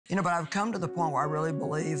But I've come to the point where I really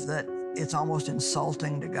believe that it's almost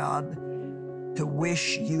insulting to God to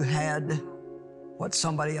wish you had what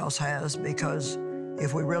somebody else has, because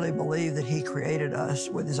if we really believe that He created us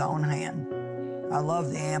with His own hand, I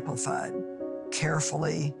love the Amplified,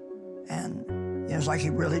 carefully, and it's like He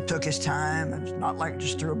really took His time, and it's not like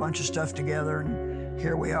just threw a bunch of stuff together and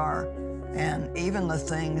here we are. And even the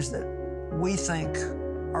things that we think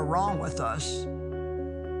are wrong with us,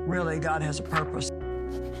 really God has a purpose.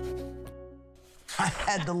 I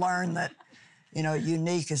had to learn that,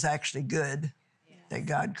 unique is actually good, that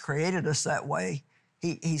God created us that way.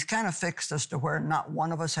 He's kind of fixed us to where not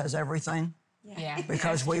one of us has everything,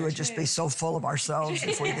 because we would just be so full of ourselves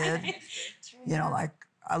if we did. Like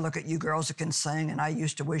I look at you girls that can sing, and I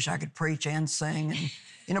used to wish I could preach and sing.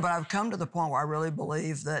 And, but I've come to the point where I really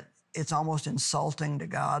believe that it's almost insulting to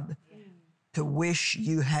God to wish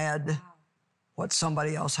you had what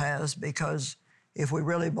somebody else has, because if we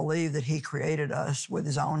really believe that He created us with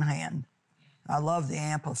His own hand, I love the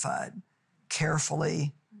Amplified,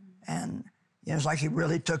 carefully, and it's like He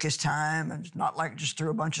really took His time, and it's not like just threw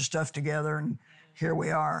a bunch of stuff together and here we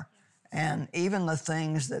are. And even the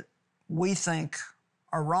things that we think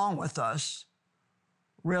are wrong with us,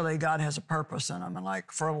 really God has a purpose in them. And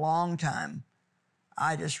like for a long time,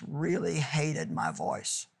 I just really hated my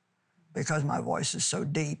voice because my voice is so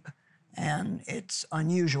deep and it's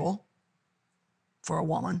unusual for a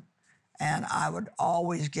woman. And I would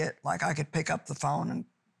always get, like I could pick up the phone and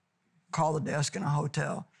call the desk in a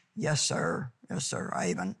hotel. Yes, sir. Yes, sir. I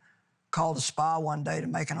even called a spa one day to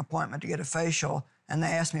make an appointment to get a facial, and they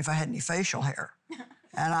asked me if I had any facial hair.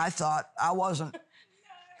 And I thought I wasn't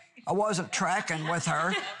tracking with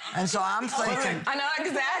her. And so I'm thinking... I know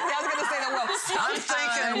exactly. I was going to say that. Well, I'm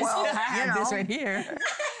thinking, well, I have this right here.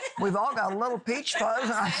 We've all got a little peach fuzz.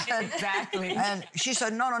 And I said, exactly. And she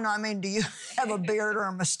said, no, I mean, do you have a beard or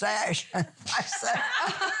a mustache? And I said...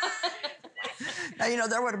 Now,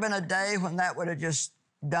 there would have been a day when that would have just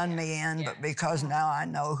done me in, but because now I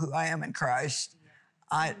know who I am in Christ,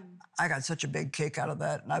 I got such a big kick out of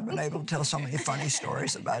that, and I've been able to tell so many funny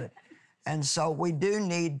stories about it. And so we do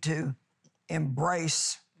need to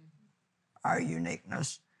embrace our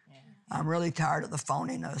uniqueness. Yeah. I'm really tired of the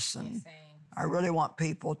phoniness, and I really want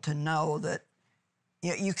people to know that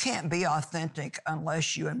you can't be authentic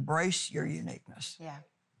unless you embrace your uniqueness. Yeah.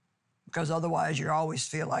 Because otherwise you always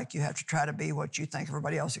feel like you have to try to be what you think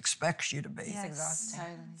everybody else expects you to be. Yes, exhausting.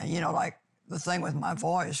 And like the thing with my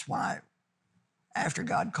voice, after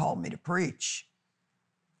God called me to preach,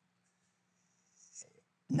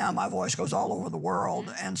 now my voice goes all over the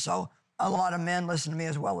world. And so a lot of men listen to me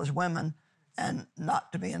as well as women, and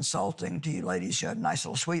not to be insulting to you ladies, you have nice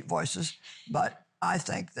little sweet voices, but I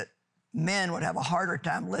think that men would have a harder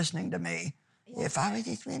time listening to me if I was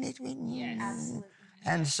just... Yes. Absolutely.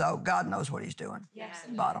 And so God knows what He's doing. Yes.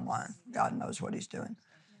 Bottom line, God knows what He's doing.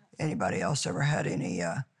 Anybody else ever had any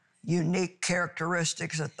unique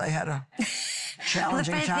characteristics that they had a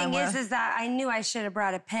challenging time with? The funny thing is that I knew I should have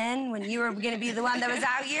brought a pen when you were going to be the one that was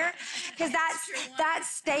out here, because that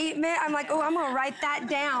statement, I'm like, I'm going to write that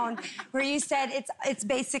down, where you said it's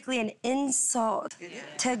basically an insult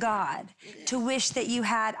to God to wish that you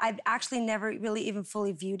had. I've actually never really even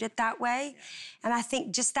fully viewed it that way. And I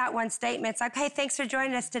think just that one statement, it's like, hey, thanks for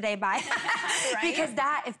joining us today, bye. Right? Because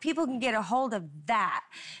if people can get a hold of that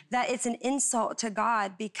it's an insult to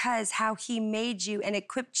God, because how He made you and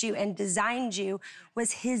equipped you and designed you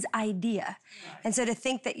was His idea. Right. And so to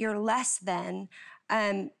think that you're less than,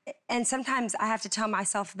 and sometimes I have to tell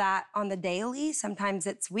myself that on the daily, sometimes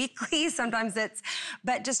it's weekly,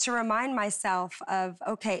 but just to remind myself of,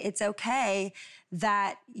 okay, it's okay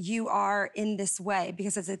that you are in this way,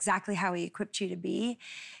 because it's exactly how He equipped you to be.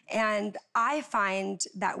 And I find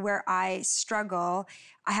that where I struggle,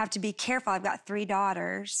 I have to be careful. I've got 3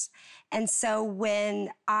 daughters. And so when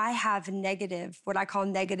I have what I call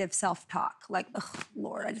negative self-talk, like, oh,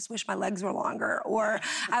 Lord, I just wish my legs were longer, or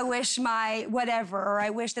I wish my whatever, or I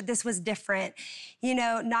wish that this was different.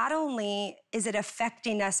 Not only is it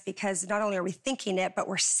affecting us because not only are we thinking it, but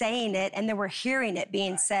we're saying it, and then we're hearing it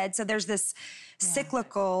being said. So there's this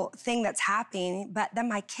cyclical thing that's happening, but then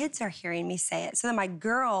my kids are hearing me say it. So then my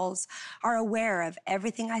girls are aware of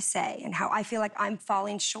everything I say and how I feel like I'm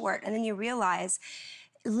falling short. And then you realize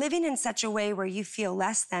living in such a way where you feel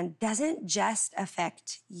less than doesn't just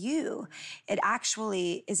affect you. It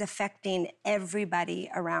actually is affecting everybody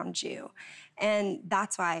around you. And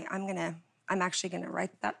that's why I'm actually gonna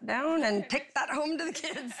write that down and take that home to the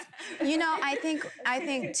kids. I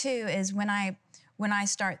think too is when I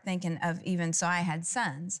start thinking of, even so I had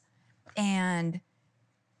sons, and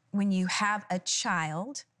when you have a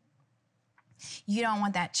child You don't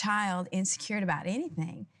want that child insecure about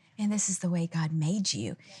anything. And this is the way God made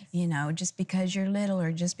you, you know, just because you're little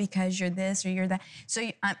or just because you're this or you're that.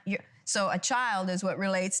 So a child is what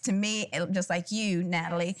relates to me, just like you,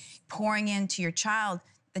 Natalie, pouring into your child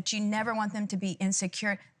that you never want them to be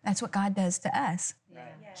insecure. That's what God does to us. Right.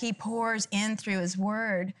 Yes. He pours in through his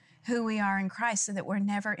word who we are in Christ so that we're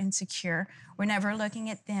never insecure. We're never looking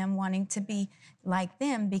at them wanting to be like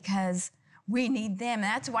them because we need them. And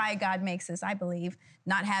that's why God makes us, I believe,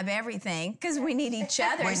 not have everything, because we need each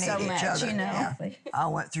other much, you know. Yeah. I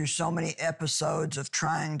went through so many episodes of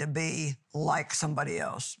trying to be like somebody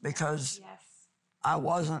else because I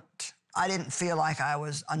didn't feel like I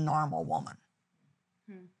was a normal woman.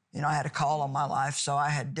 You know, I had a call on my life, so I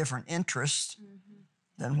had different interests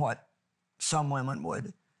than what some women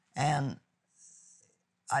would. And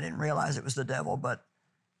I didn't realize it was the devil, but,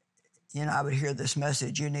 you know, I would hear this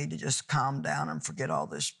message, you need to just calm down and forget all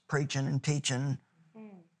this preaching and teaching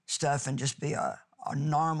stuff and just be a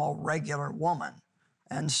normal, regular woman.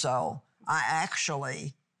 And so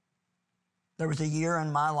there was a year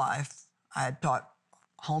in my life, I had taught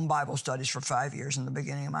home Bible studies for 5 years in the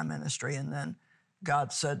beginning of my ministry, and then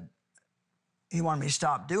God said he wanted me to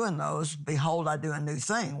stop doing those. Behold, I do a new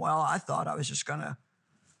thing. Well, I thought I was just going to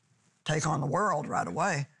take on the world right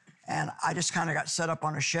away. And I just kind of got set up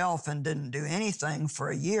on a shelf and didn't do anything for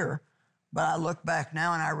a year. But I look back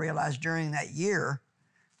now and I realized during that year,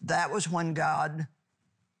 that was when God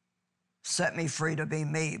set me free to be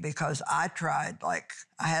me, because I tried, like,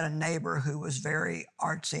 I had a neighbor who was very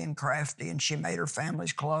artsy and crafty, and she made her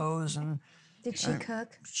family's clothes. And did she cook?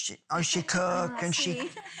 She cooked, and she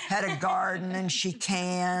had a garden, and she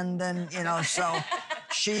canned, and, you know, so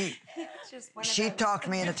she talked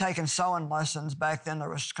me into taking sewing lessons. Back then there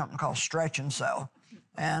was something called Stretch and Sew.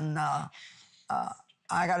 And I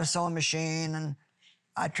got a sewing machine, and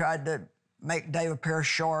I tried to make Dave a pair of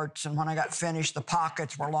shorts, and when I got finished, the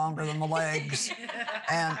pockets were longer than the legs.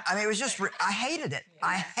 And I mean, it was just, I hated it.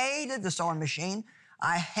 I hated the sewing machine.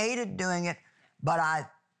 I hated doing it, but I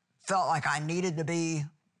felt like I needed to be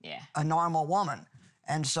a normal woman.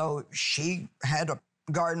 And so she had a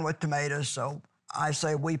garden with tomatoes, so I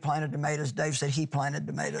say we planted tomatoes. Dave said he planted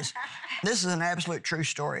tomatoes. This is an absolute true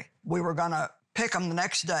story. We were gonna pick them the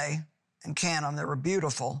next day and can them. They were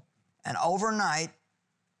beautiful. And overnight,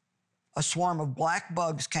 a swarm of black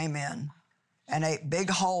bugs came in and ate big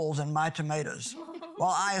holes in my tomatoes.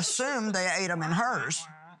 Well, I assumed they ate them in hers.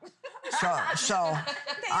 So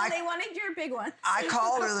they wanted your big one. I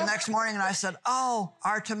called her the next morning and I said, oh,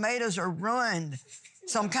 our tomatoes are ruined.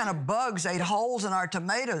 Some kind of bugs ate holes in our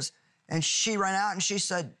tomatoes. And she ran out and she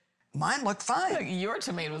said, mine look fine. Look, your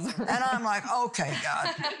tomatoes are ruined. And I'm like, okay,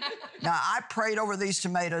 God. Now, I prayed over these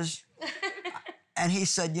tomatoes, and he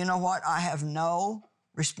said, you know what? I have no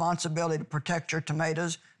responsibility to protect your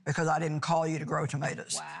tomatoes because I didn't call you to grow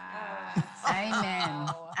tomatoes. Wow. Amen.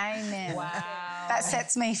 Amen. Wow. That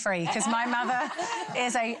sets me free, because my mother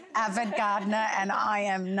is an avid gardener and I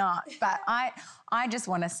am not. But I just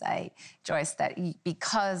want to say, Joyce, that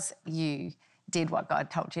because you did what God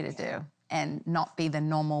told you to do and not be the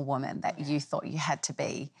normal woman that you thought you had to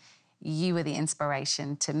be, you were the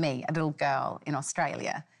inspiration to me, a little girl in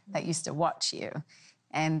Australia that used to watch you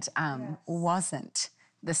and wasn't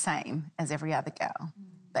the same as every other girl,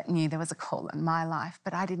 but knew there was a call in my life.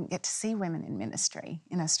 But I didn't get to see women in ministry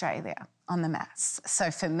in Australia en masse.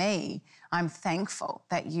 So for me, I'm thankful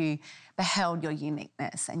that you beheld your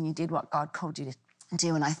uniqueness and you did what God called you to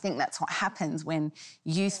do. And I think that's what happens when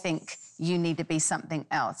you think you need to be something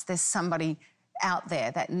else. There's somebody out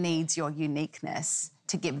there that needs your uniqueness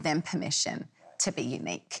to give them permission to be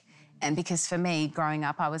unique. And because for me, growing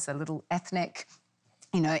up, I was a little ethnic,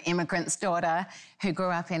 immigrant's daughter who grew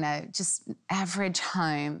up in a just average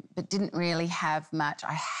home but didn't really have much.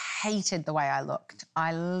 I hated the way I looked.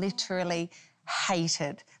 I literally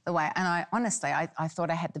hated the way, and I thought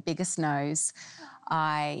I had the biggest nose.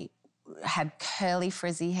 I had curly,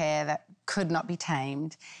 frizzy hair that could not be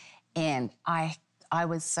tamed, and I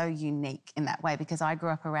was so unique in that way because I grew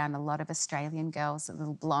up around a lot of Australian girls,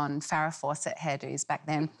 little blonde Farrah Fawcett hairdos back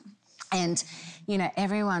then. And,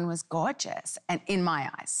 everyone was gorgeous, and in my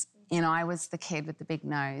eyes. I was the kid with the big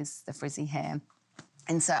nose, the frizzy hair.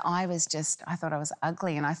 And so I thought I was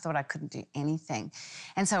ugly and I thought I couldn't do anything.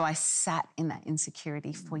 And so I sat in that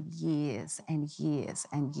insecurity for years and years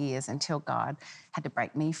and years until God had to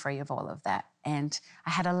break me free of all of that. And I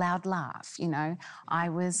had a loud laugh, I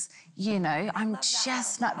was, I'm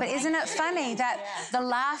just not. But isn't it funny that the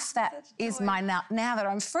laugh that is my now that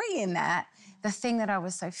I'm free in that the thing that I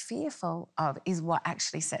was so fearful of is what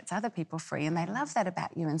actually sets other people free, and they love that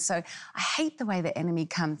about you. And so I hate the way the enemy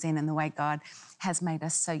comes in and the way God has made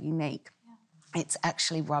us so unique. It's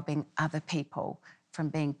actually robbing other people from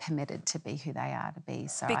being permitted to be who they are to be.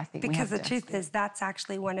 So I think because the truth is that's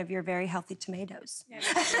actually one of your very healthy tomatoes.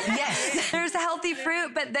 Yes. There's a healthy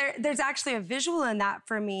fruit, but there's actually a visual in that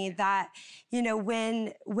for me that, you know,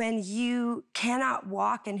 when you cannot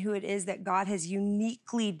walk in who it is that God has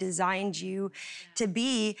uniquely designed you to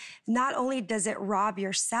be, not only does it rob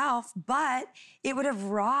yourself, but it would have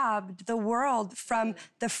robbed the world from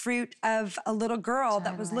the fruit of a little girl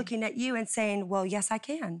that was looking at you and saying, well, yes, I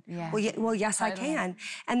can. Yeah. Well, yes, I can.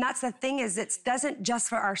 And that's the thing is it doesn't just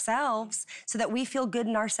for ourselves so that we feel good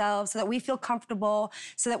in ourselves, so that we feel comfortable,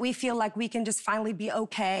 so that we feel like we can just finally be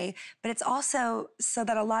okay. But it's also so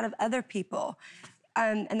that a lot of other people,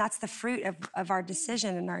 and that's the fruit of our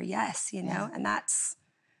decision and our yes, you know, and that's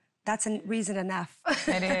a reason enough.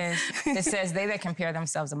 It is. It says they that compare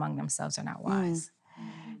themselves among themselves are not wise.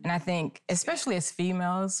 And I think, especially as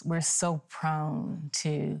females, we're so prone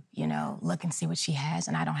to, you know, look and see what she has,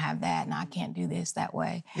 and I don't have that, and I can't do this that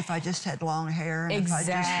way. If I just had long hair, and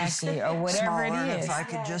Exactly, if I just was or whatever smaller, it is. if I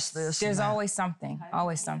could just this. There's and that. always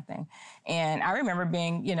something. And I remember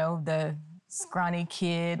being, you know, the scrawny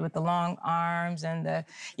kid with the long arms and the,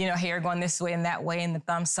 you know, hair going this way and that way, and the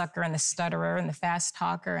thumb sucker and the stutterer and the fast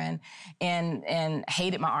talker, and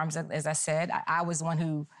hated my arms, as I said. I was the one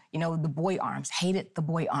who, you know, the boy arms, hated the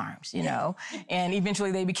boy arms, you know, and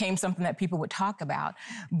eventually they became something that people would talk about.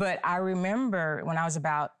 But I remember when I was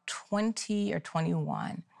about 20 or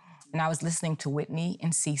 21, and I was listening to Whitney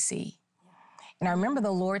and CC, and I remember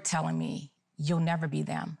the Lord telling me, you'll never be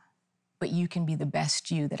them, but you can be the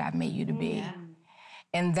best you that I've made you to be. Yeah.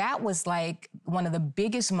 And that was like one of the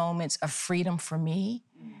biggest moments of freedom for me,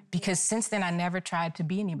 because since then I never tried to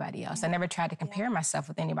be anybody else. I never tried to compare myself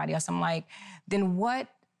with anybody else. I'm like, then what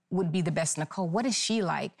would be the best Nicole? What is she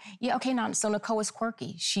like? Yeah, okay, now, so Nicole is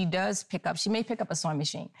quirky. She may pick up a sewing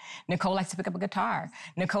machine. Nicole likes to pick up a guitar.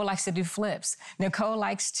 Nicole likes to do flips. Nicole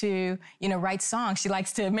likes to, you know, write songs. She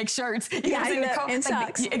likes to make shirts. You know, Nicole, in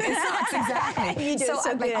socks. In socks, exactly. You do so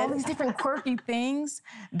like good. all these different quirky things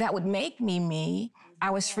that would make me, I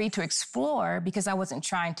was free to explore because I wasn't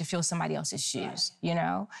trying to fill somebody else's shoes, you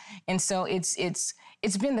know? And so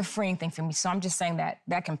it's been the freeing thing for me. So I'm just saying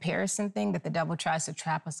that comparison thing that the devil tries to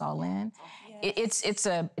trap us all in,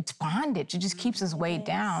 it's bondage. It just keeps us weighed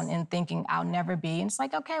down in thinking I'll never be. And it's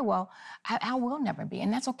like, okay, well, I will never be.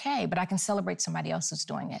 And that's okay, but I can celebrate somebody else who's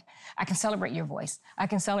doing it. I can celebrate your voice. I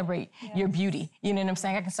can celebrate your beauty. You know what I'm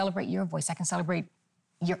saying? I can celebrate your voice. I can celebrate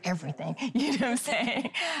your everything. You know what I'm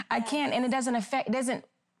saying? I can, and it doesn't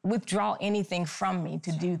withdraw anything from me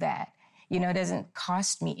to do that. You know, it doesn't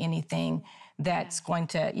cost me anything that's going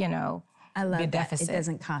to, you know, I love be a that. deficit. It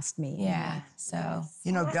doesn't cost me. Yeah, so.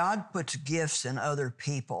 You know, God puts gifts in other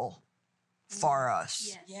people for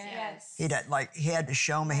us. Yes. He had to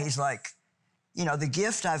show me, he's like, you know, the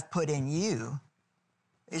gift I've put in you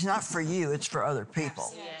is not for you, it's for other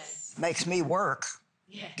people. Yes. Makes me work,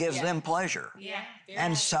 gives them pleasure. Yeah.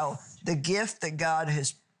 And so the gift that God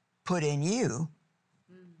has put in you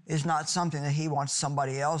is not something that he wants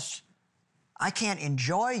somebody else. I can't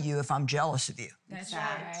enjoy you if I'm jealous of you. That's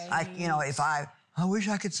right. If I wish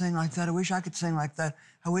I could sing like that, I wish I could sing like that,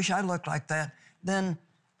 I wish I looked like that, then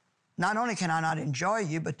not only can I not enjoy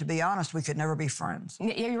you, but to be honest, we could never be friends.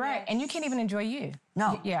 Yeah, you're right. And you can't even enjoy you.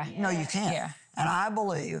 No. Yeah. No, you can't. Yeah. And I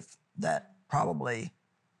believe that probably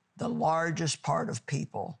the largest part of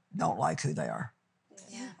people don't like who they are.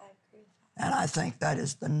 Yeah, I agree. And I think that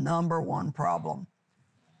is the number one problem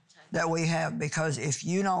that we have, because if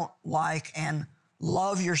you don't like and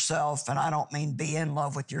love yourself, and I don't mean be in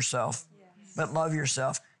love with yourself, but love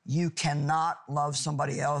yourself, you cannot love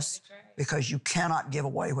somebody else because you cannot give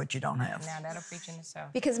away what you don't have. Now that'll preach in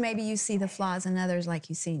itself. Because maybe you see the flaws in others like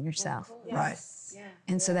you see in yourself. Right. Yeah.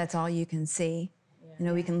 And so that's all you can see. You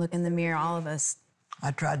know, we can look in the mirror, all of us.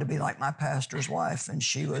 I tried to be like my pastor's wife, and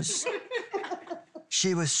she was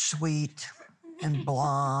sweet and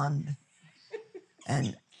blonde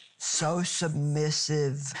and so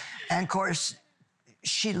submissive. And of course,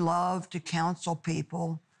 she loved to counsel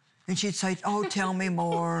people. And she'd say, oh, tell me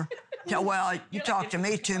more. Well, you talk to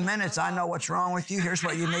me 2 minutes, I know what's wrong with you. Here's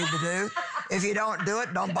what you need to do. If you don't do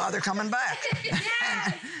it, don't bother coming back.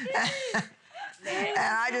 And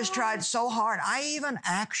I just tried so hard. I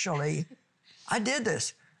did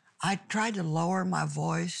this. I tried to lower my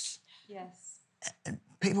voice. Yes. And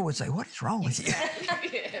people would say, what is wrong with you?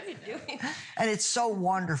 And it's so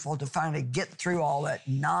wonderful to finally get through all that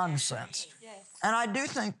nonsense. Yes. And I do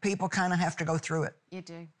think people kind of have to go through it. You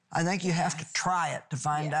do. I think you have to try it to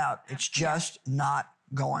find out. It's just not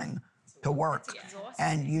going to work.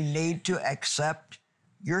 And you need to accept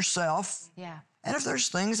yourself. Yeah. And if there's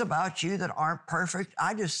things about you that aren't perfect,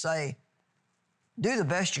 I just say, do the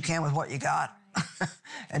best you can with what you got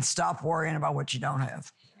and stop worrying about what you don't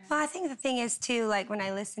have. Well, I think the thing is, too, like when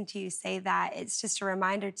I listen to you say that, it's just a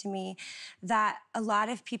reminder to me that a lot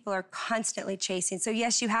of people are constantly chasing. So,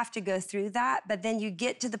 yes, you have to go through that, but then you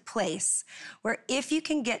get to the place where if you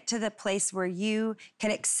can get to the place where you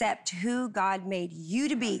can accept who God made you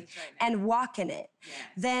to be and walk in it,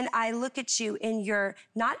 then I look at you in your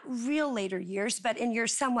not real later years, but in your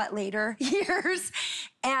somewhat later years,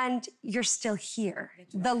 and you're still here.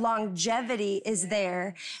 The longevity is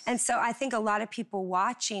there. And so I think a lot of people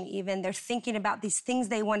watching even, they're thinking about these things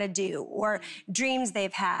they want to do or dreams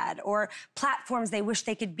they've had or platforms they wish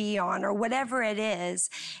they could be on or whatever it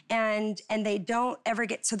is. And they don't ever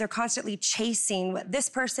get, so they're constantly chasing what this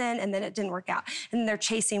person and then it didn't work out. And they're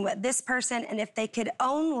chasing what this person, and if they could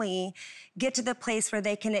only get to the place where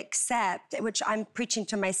they can accept, which I'm preaching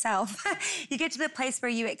to myself, you get to the place where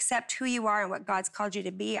you accept who you are and what God's called you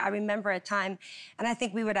to be. I remember a time, and I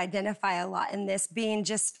think we would identify a lot in this, being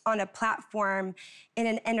just on a platform in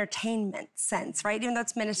an entertainment sense, right? Even though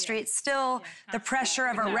it's ministry, it's still the pressure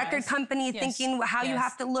of a record company thinking how you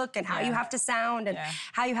have to look and how you have to sound and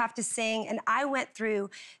how you have to sing. And I went through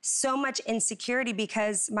so much insecurity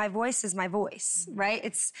because my voice is my voice, right?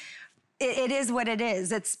 It is what it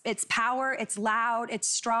is. It's power. It's loud. It's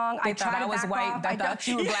strong. They thought I was white. They thought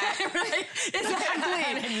you were black. Right?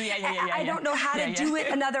 Exactly. I don't know how to do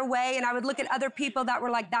it another way. And I would look at other people that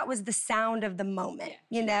were like, that was the sound of the moment,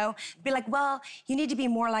 you know? Be like, well, you need to be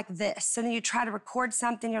more like this. So then you try to record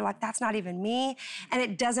something. You're like, that's not even me. And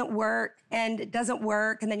it doesn't work. And it doesn't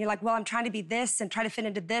work. And then you're like, well, I'm trying to be this and try to fit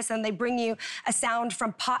into this. And they bring you a sound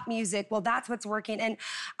from pop music. Well, that's what's working. And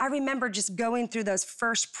I remember just going through those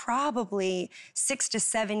first probably 6 to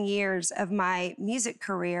 7 years of my music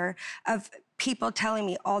career of people telling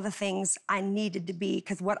me all the things I needed to be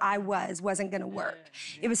because what I wasn't going to work.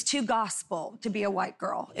 It was too gospel to be a white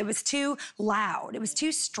girl. It was too loud. It was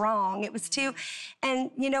too strong. It was too...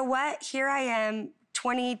 And you know what? Here I am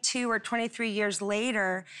 22 or 23 years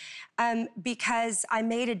later because I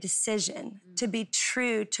made a decision to be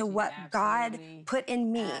true to what God put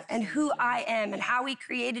in me and who I am and how he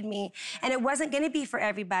created me. And it wasn't going to be for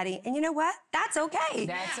everybody. And you know what? That's okay.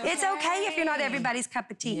 It's okay if you're not everybody's cup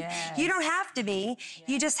of tea. You don't have to be.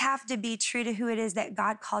 You just have to be true to who it is that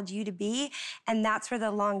God called you to be. And that's where the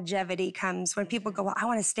longevity comes when people go, well, I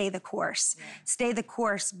want to stay the course. Stay the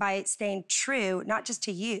course by staying true, not just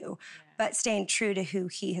to you, but staying true to who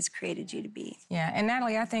he has created you to be. Yeah, and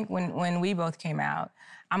Natalie, I think when we both came out,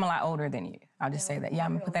 I'm a lot older than you. I'll just say that. Yeah,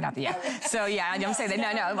 I'm gonna put that out there. Yeah. So yeah, I'm gonna say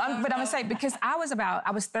that. But I'm gonna say because I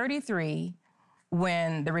was 33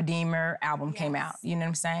 when the Redeemer album came out. You know what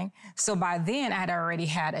I'm saying? So by then I had already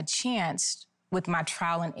had a chance with my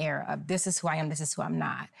trial and error of this is who I am, this is who I'm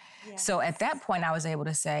not. So at that point I was able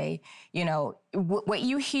to say, you know, what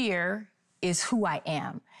you hear is who I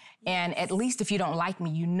am. And at least if you don't like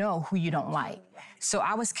me, you know who you don't like. So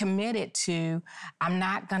I was committed to, I'm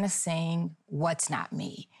not gonna sing what's not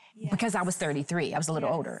me. Because I was 33, I was a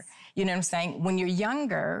little older. You know what I'm saying? When you're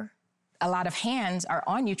younger, a lot of hands are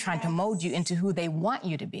on you trying to mold you into who they want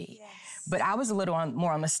you to be. But I was a little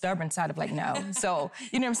more on the stubborn side of like, no. So,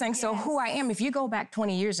 you know what I'm saying? So who I am, if you go back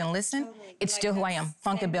 20 years and listen, it's still who I am.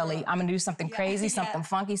 Funkabilly. I'm gonna do something crazy, something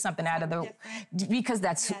funky, something out of the, because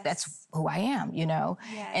that's who I am, you know?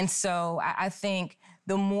 And so I think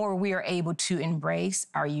the more we are able to embrace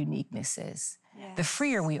our uniquenesses, the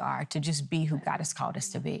freer we are to just be who God has called us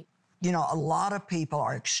to be. You know, a lot of people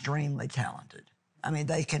are extremely talented. I mean,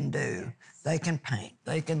 they can paint,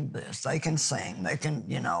 they can this, they can sing, they can,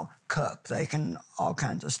 you know, cook, they can all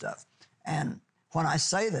kinds of stuff. And when I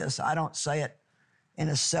say this, I don't say it in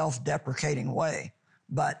a self-deprecating way,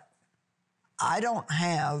 but I don't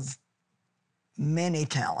have many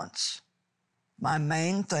talents. My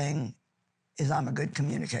main thing is I'm a good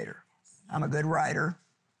communicator. I'm a good writer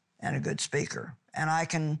and a good speaker. And I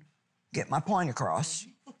can get my point across.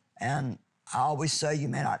 And I always say you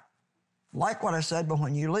may not like what I said, but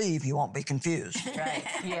when you leave, you won't be confused. Right.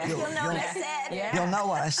 Yeah. You'll know what I said. Yeah. You'll know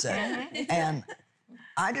what I said. And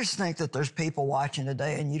I just think that there's people watching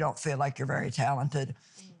today and you don't feel like you're very talented.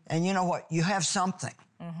 And you know what? You have something.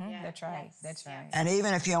 That's right. That's right. And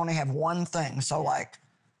even if you only have one thing, so like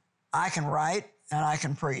I can write and I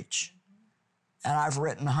can preach. And I've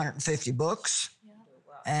written 150 books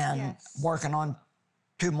and working on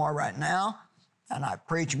 2 more right now. And I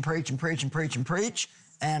preach and preach and preach and preach and preach.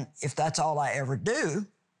 And if that's all I ever do,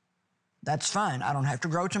 That's fine. I don't have to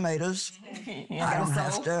grow tomatoes. I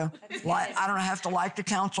don't have to like to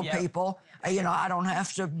counsel people. You know, I don't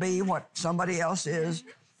have to be what somebody else is.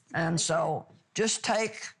 And so just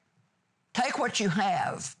take what you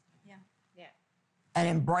have and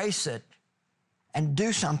embrace it and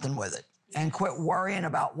do something with it. And quit worrying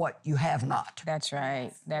about what you have not. That's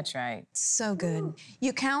right. That's right. So good.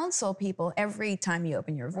 You counsel people every time you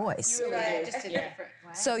open your voice. Right, just a different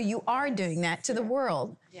way. So you are doing that to the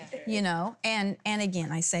world, you know? And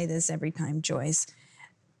again, I say this every time, Joyce.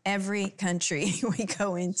 Every country we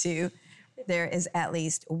go into, there is at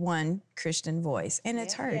least one Christian voice, and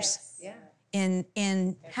it's hers. Yeah.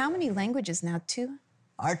 In how many languages now? 2?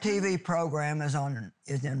 Our TV program is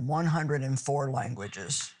in 104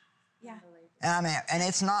 languages. I mean, and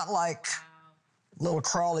it's not like little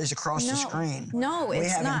crawlies across the screen. No, it's we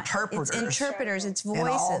have not. interpreters. It's interpreters. It's voices. In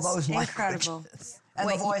all those Incredible. languages. And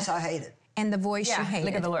the voice I hated. And the voice you hated.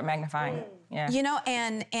 Look at the Lord magnifying. Yeah. You know,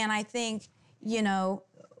 and I think, you know,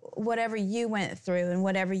 whatever you went through and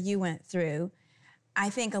whatever you went through,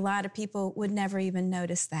 I think a lot of people would never even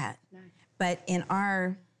notice that. No. But in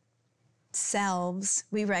our selves,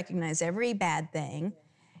 we recognize every bad thing.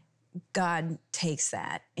 God takes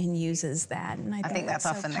that and uses that. And I think that's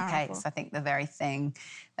so often powerful. the case. I think the very thing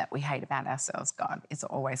that we hate about ourselves, God has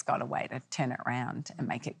always got a way to turn it around and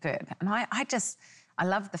make it good. And I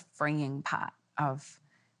love the freeing part of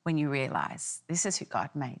when you realise this is who God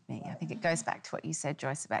made me. I think it goes back to what you said,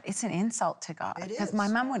 Joyce, about it's an insult to God. Because my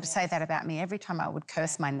mum would say that about me every time I would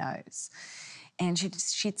curse my nose. And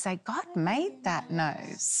she'd say, God made that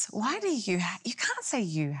nose. Why do you can't say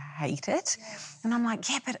you hate it. And I'm like,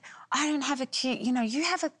 yeah, but I don't have a cute, you know, you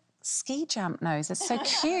have a ski jump nose. It's so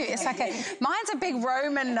cute. It's like mine's a big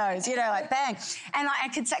Roman nose, you know, like bang. And I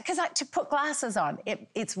could say, because to put glasses on,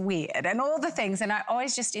 it's weird and all the things. And I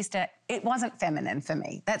always just used to, it wasn't feminine for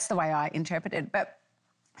me. That's the way I interpreted it. But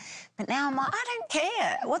now I'm like, I don't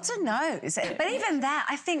care. What's a nose? But even that,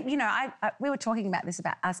 I think, you know, we were talking about this,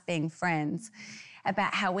 about us being friends,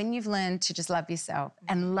 about how when you've learned to just love yourself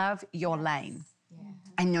and love your lane,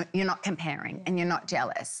 and you're not comparing and you're not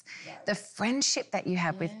jealous, the friendship that you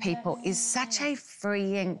have with people is such a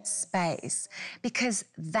freeing space, because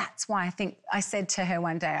that's why I think I said to her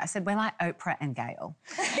one day, I said, we're like Oprah and Gail.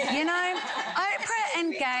 You know, Oprah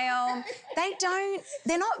and Gail,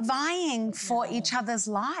 they're not vying for each other's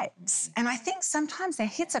lives. And I think sometimes there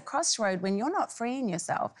hits a crossroad when you're not freeing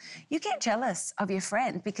yourself. You get jealous of your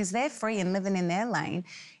friend because they're free and living in their lane.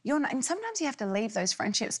 You're not, and sometimes you have to leave those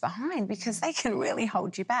friendships behind because they can really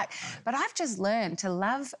hold you back. But I've just learned to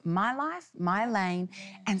love my life, my lane,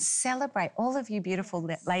 and celebrate all of you beautiful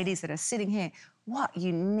ladies that are sitting here. What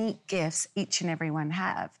unique gifts each and every one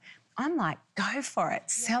have. I'm like, go for it,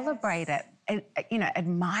 celebrate it, you know,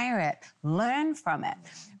 admire it, learn from it,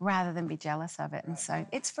 rather than be jealous of it. And so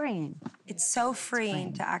it's freeing. It's so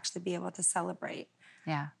freeing to actually be able to celebrate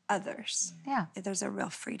others. Yeah. There's a real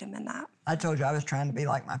freedom in that. I told you I was trying to be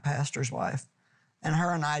like my pastor's wife. And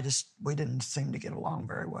her and I we didn't seem to get along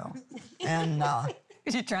very well. And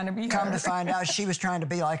You're trying to be come to find out, she was trying to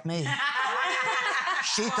be like me.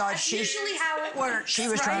 She thought usually how it works. She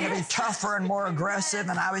was trying to be tougher and more aggressive,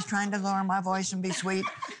 and I was trying to lower my voice and be sweet.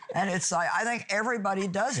 And it's like, I think everybody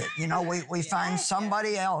does it. You know, we find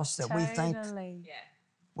somebody else that we think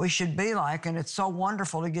we should be like, and it's so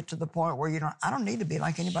wonderful to get to the point where I don't need to be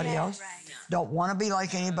like anybody else. Right. Don't want to be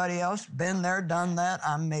like anybody else. Been there, done that,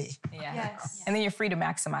 I'm me. Yeah. Yes. And then you're free to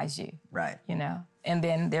maximize you. Right. You know, and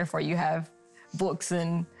then therefore you have books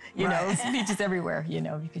and, you know, speeches everywhere, you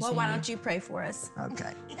know. Well, why don't you pray for us?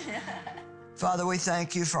 Okay. Father, we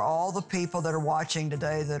thank you for all the people that are watching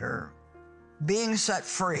today that are being set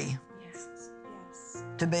free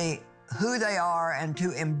to be who they are and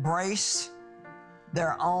to embrace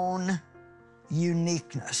their own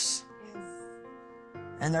uniqueness.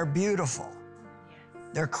 And they're beautiful.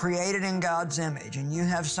 They're created in God's image, and you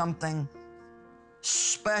have something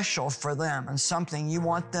special for them and something you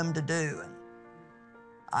want them to do. And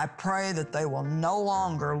I pray that they will no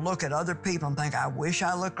longer look at other people and think, I wish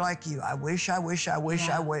I looked like you. I wish. I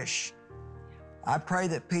pray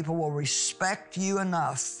that people will respect you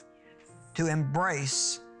enough to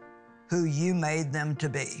embrace who you made them to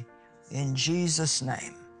be. In Jesus'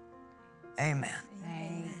 name, amen.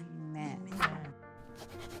 Amen.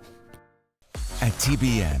 At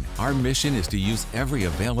TBN, our mission is to use every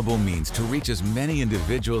available means to reach as many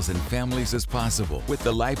individuals and families as possible with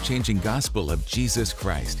the life-changing gospel of Jesus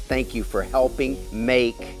Christ. Thank you for helping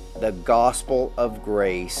make the gospel of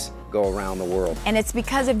grace go around the world. And it's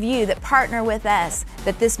because of you that partner with us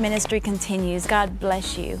that this ministry continues. God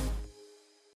bless you.